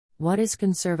What is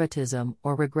conservatism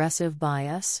or regressive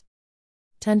bias?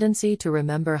 Tendency to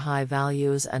remember high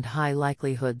values and high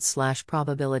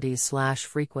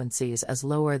likelihood/probabilities/frequencies as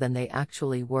lower than they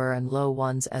actually were and low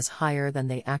ones as higher than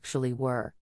they actually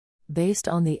were. Based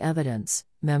on the evidence,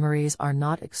 memories are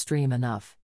not extreme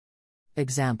enough.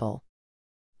 Example: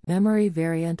 memory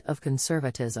variant of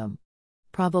conservatism.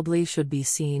 Probably should be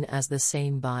seen as the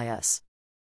same bias.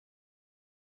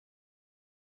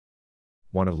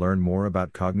 Want to learn more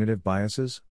about cognitive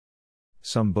biases?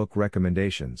 Some book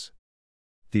recommendations.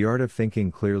 The Art of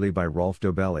Thinking Clearly by Rolf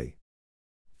Dobelli.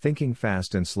 Thinking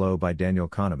Fast and Slow by Daniel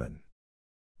Kahneman.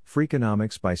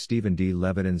 Freakonomics by Stephen D.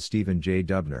 Levitt and Stephen J.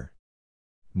 Dubner.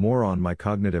 More on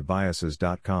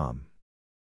mycognitivebiases.com.